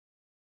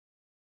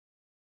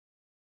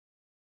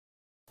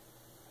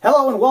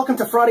Hello and welcome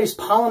to Friday's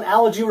Pollen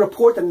Allergy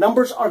Report. The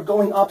numbers are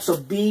going up, so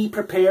be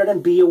prepared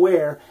and be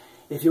aware.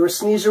 If you're a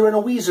sneezer and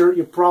a wheezer,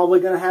 you're probably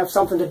going to have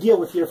something to deal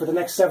with here for the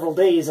next several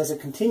days as it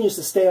continues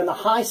to stay on the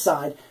high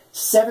side.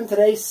 7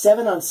 today,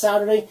 7 on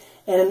Saturday,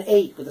 and an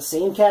 8 with the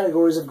same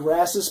categories of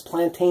grasses,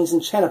 plantains,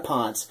 and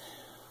chennepods.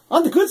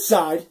 On the good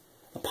side,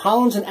 the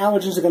pollens and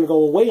allergens are going to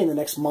go away in the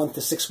next month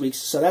to 6 weeks,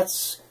 so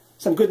that's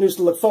some good news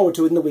to look forward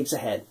to in the weeks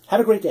ahead. Have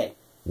a great day.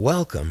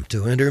 Welcome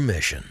to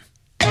Intermission.